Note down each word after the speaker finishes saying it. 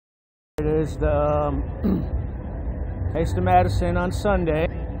It is the Taste of Madison on Sunday.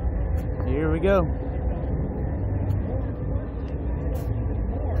 Here we go.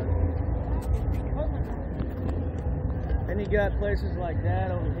 And you got places like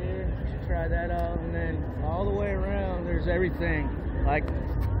that over here. You should try that out. And then all the way around, there's everything. Like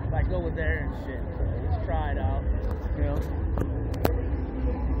over there and shit. So let's try it out. You know.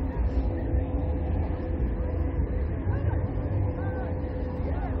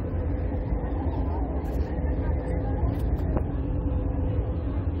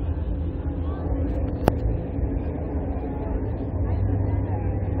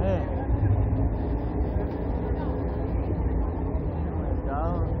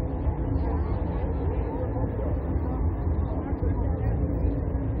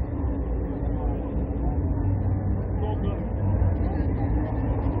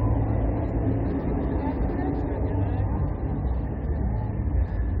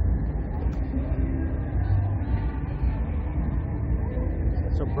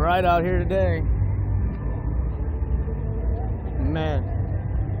 So bright out here today, man.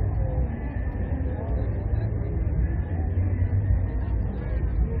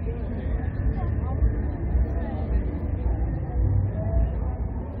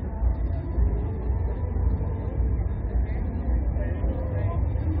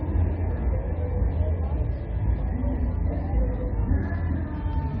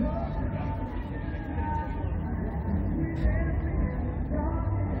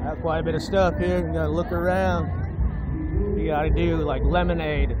 Quite a bit of stuff here. You gotta look around. You gotta do like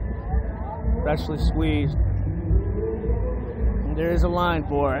lemonade, freshly squeezed. And there is a line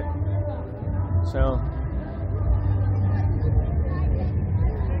for it. So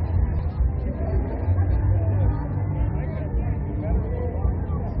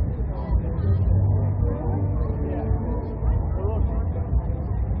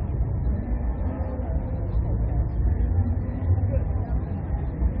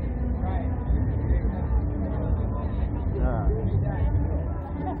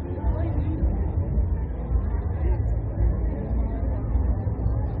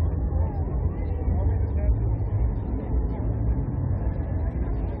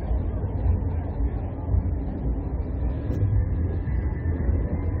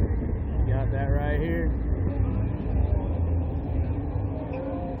that right here.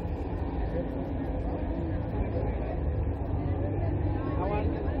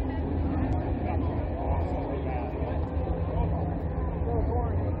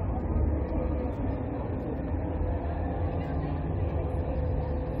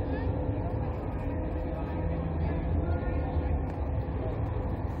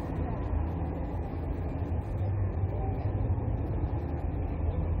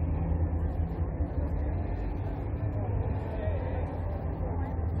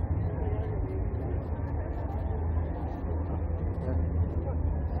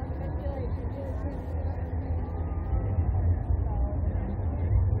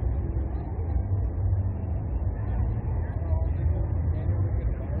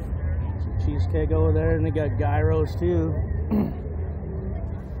 Cheesecake over there, and they got gyros too.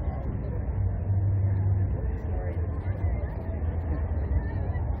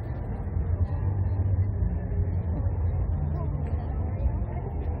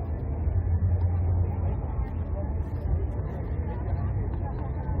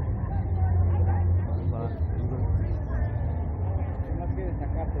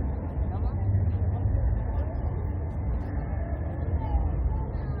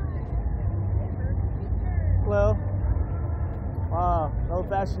 Hello. Wow,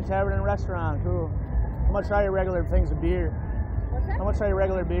 old-fashioned tavern and restaurant. Cool. How much are your regular things of beer? What's that? How much are your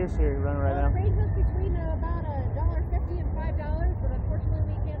regular beers here running right now? It ranges between about $1.50 and $5, but unfortunately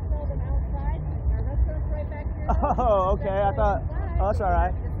we can't sell them outside. Our restaurant's right back here. Oh, okay. I thought. Oh, that's all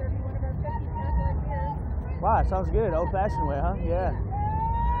right. Just serving one of our 50 snapback beers. Wow, sounds good. Old-fashioned way, huh? Yeah.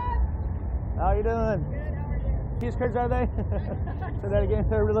 How you doing? Good. How are you? Cheese curds, are they? Say that again.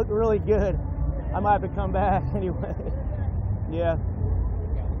 They look really good. I might have to come back anyway. Yeah.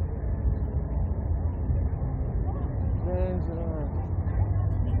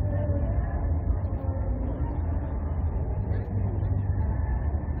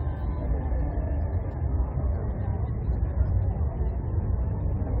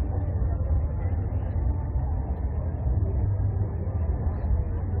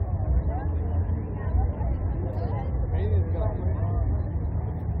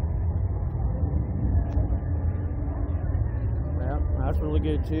 That's really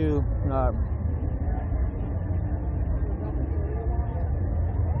good too.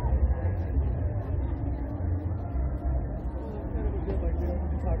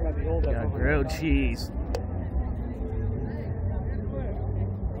 Got grilled cheese.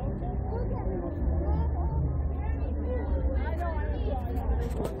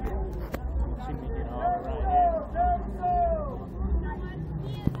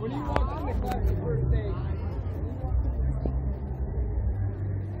 When you walk into class the first day,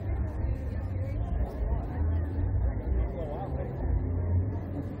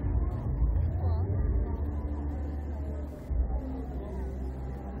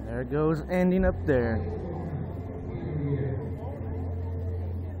 There it goes, ending up there.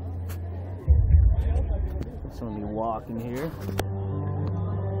 So let me walk in here.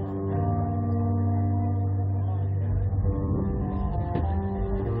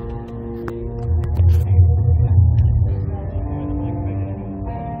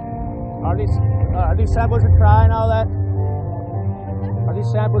 Are these samples to try and all that? Are these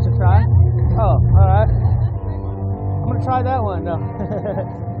samples to try? Oh, all right. I'm gonna try that one. No.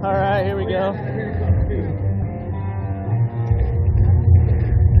 All right, here we go.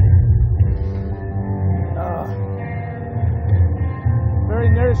 Very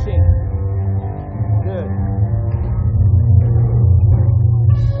nourishing. Good.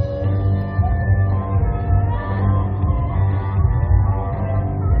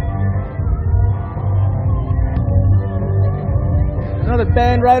 Another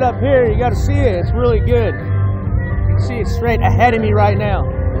bend right up here. You got to see it. It's really good. You can see it straight ahead of me right now.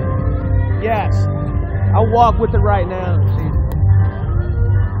 Yes. I'll walk with it right now. See?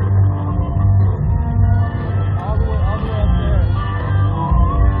 All the way up there.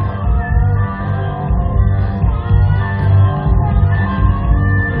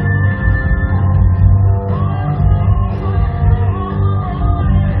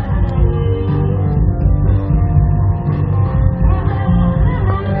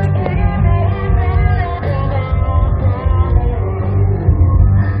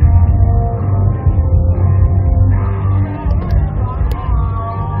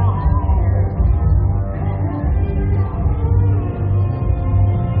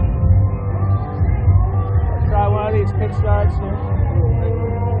 Kick starts here.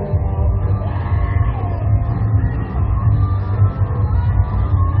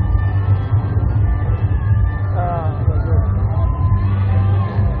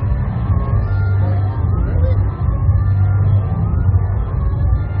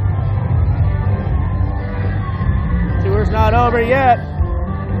 Tour's not over yet.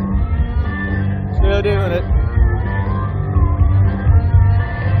 Still doing it.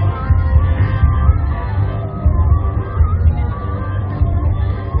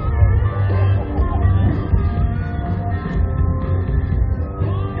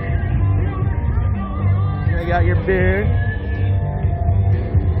 Got your beer.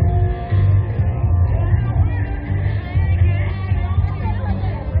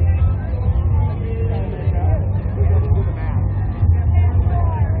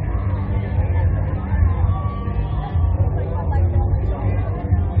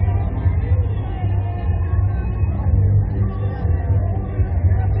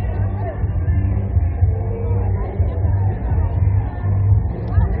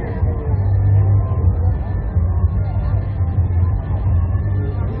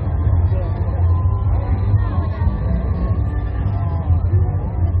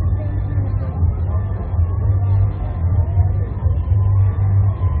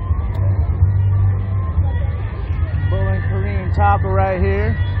 Taco right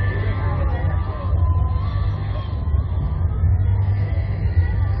here.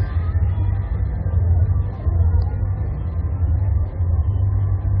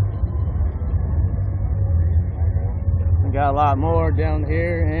 We got a lot more down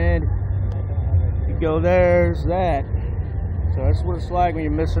here, and you go, there's that. So that's what it's like when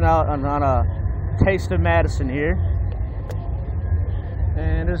you're missing out on a taste of Madison here.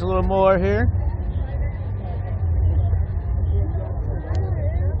 And there's a little more here.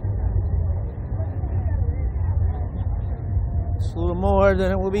 A little more,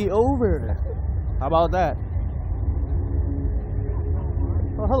 then it will be over. How about that?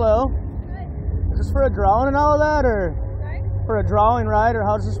 Well, hello. Is this for a drawing and all of that, or for a drawing, right? Or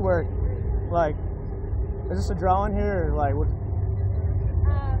how does this work? Like, is this a drawing here, or like what?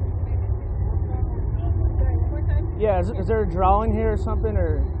 Yeah, is there a drawing here or something,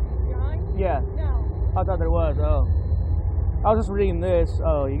 or? Drawing? Yeah. No. I thought there was. Oh, I was just reading this.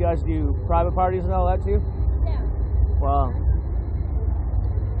 Oh, you guys do private parties and all that too? Yeah. Wow.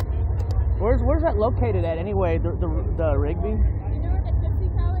 Where's that located at anyway? The Rigby? You know where the Gypsy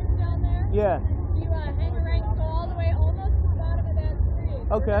Tower is down there? Yeah. You hang a right and go all the way almost to the bottom of that street.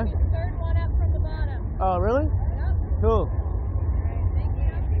 Okay. We're the third one up from the bottom. Oh, really? Yep. Cool. Alright, thank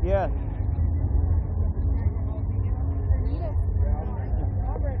you. Yeah.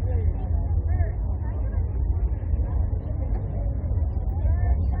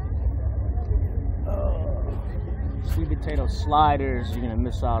 Sweet potato sliders, you're gonna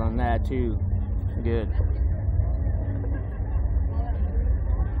miss out on that too. Good.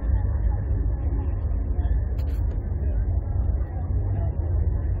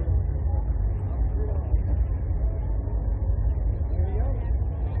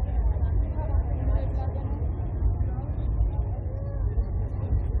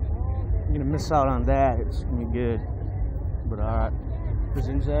 You're gonna miss out on that. It's gonna be good. But alright.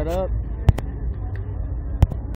 Presents that up.